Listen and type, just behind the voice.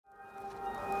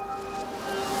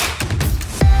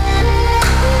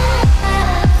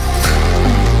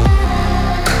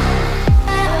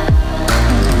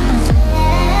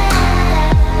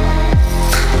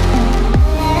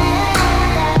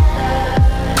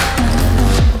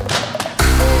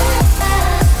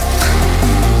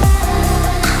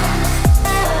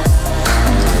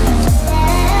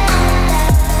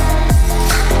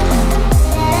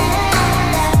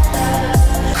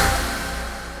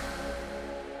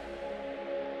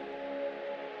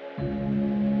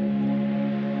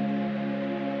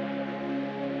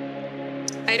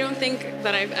I don't think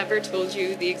that I've ever told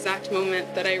you the exact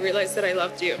moment that I realized that I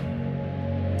loved you.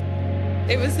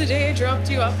 It was the day I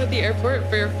dropped you off at the airport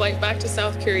for your flight back to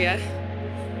South Korea.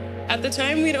 At the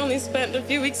time, we'd only spent a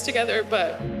few weeks together,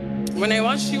 but when I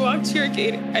watched you walk to your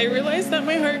gate, I realized that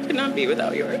my heart could not be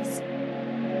without yours.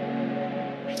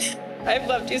 I've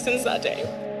loved you since that day.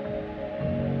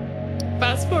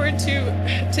 Fast forward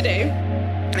to today,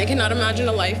 I cannot imagine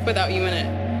a life without you in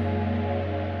it.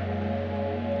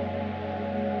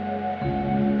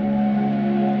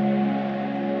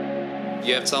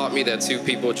 You have taught me that two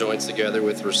people joined together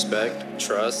with respect,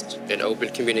 trust, and open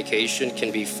communication can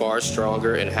be far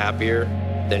stronger and happier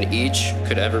than each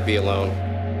could ever be alone.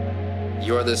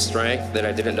 You are the strength that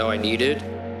I didn't know I needed,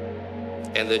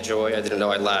 and the joy I didn't know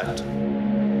I lacked.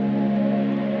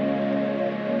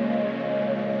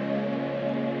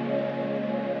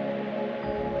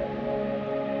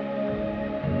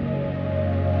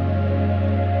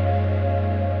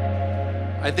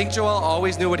 I think Joel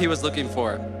always knew what he was looking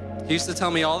for. He used to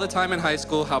tell me all the time in high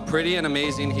school how pretty and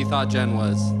amazing he thought Jen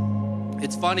was.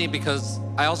 It's funny because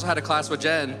I also had a class with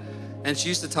Jen, and she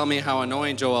used to tell me how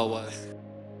annoying Joel was.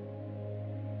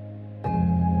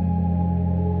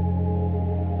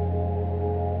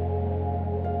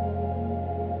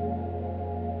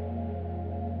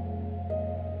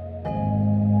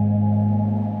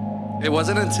 It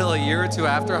wasn't until a year or two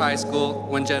after high school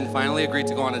when Jen finally agreed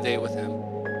to go on a date with him.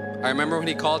 I remember when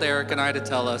he called Eric and I to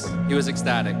tell us, he was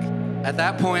ecstatic. At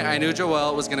that point, I knew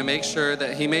Joel was gonna make sure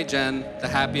that he made Jen the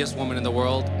happiest woman in the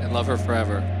world and love her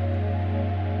forever.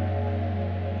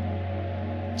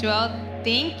 Joel,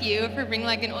 thank you for being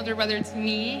like an older brother to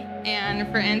me and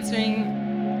for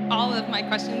answering all of my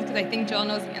questions, because I think Joel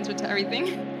knows the answer to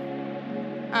everything.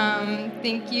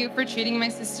 Thank you for treating my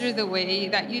sister the way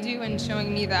that you do and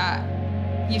showing me that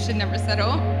you should never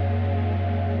settle.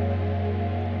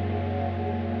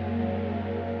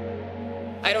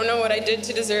 I don't know what I did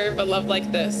to deserve a love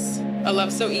like this. A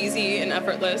love so easy and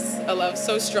effortless. A love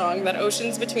so strong that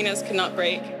oceans between us could not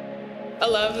break. A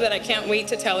love that I can't wait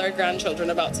to tell our grandchildren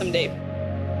about someday.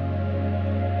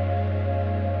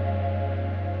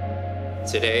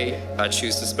 Today, I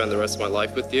choose to spend the rest of my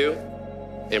life with you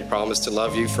and promise to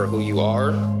love you for who you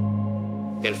are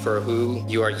and for who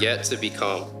you are yet to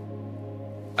become.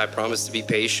 I promise to be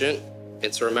patient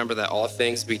and to remember that all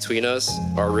things between us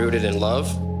are rooted in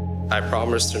love. I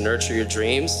promise to nurture your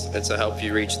dreams and to help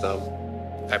you reach them.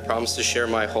 I promise to share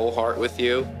my whole heart with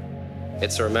you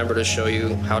and to remember to show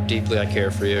you how deeply I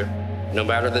care for you, no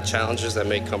matter the challenges that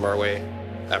may come our way.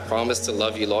 I promise to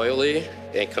love you loyally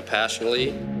and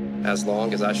compassionately as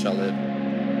long as I shall live.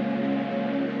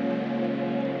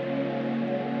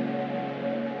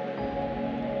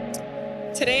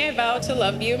 Today I vow to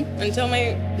love you until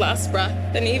my last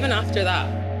breath, and even after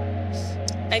that.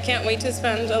 I can't wait to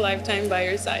spend a lifetime by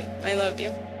your side. I love you.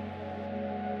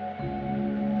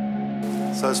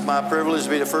 So it's my privilege to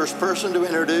be the first person to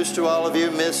introduce to all of you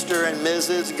Mr. and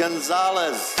Mrs.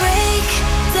 Gonzalez. Break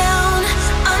down,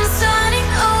 I'm starting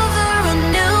over.